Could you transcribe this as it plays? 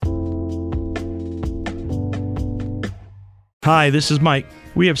Hi, this is Mike.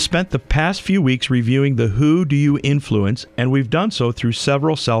 We have spent the past few weeks reviewing the Who Do You Influence, and we've done so through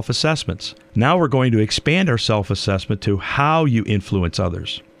several self-assessments. Now we're going to expand our self-assessment to how you influence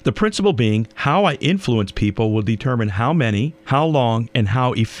others. The principle being, how I influence people will determine how many, how long, and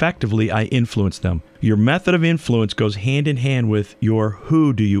how effectively I influence them. Your method of influence goes hand in hand with your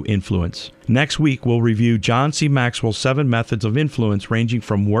who do you influence. Next week, we'll review John C. Maxwell's 7 methods of influence ranging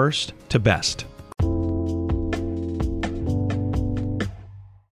from worst to best.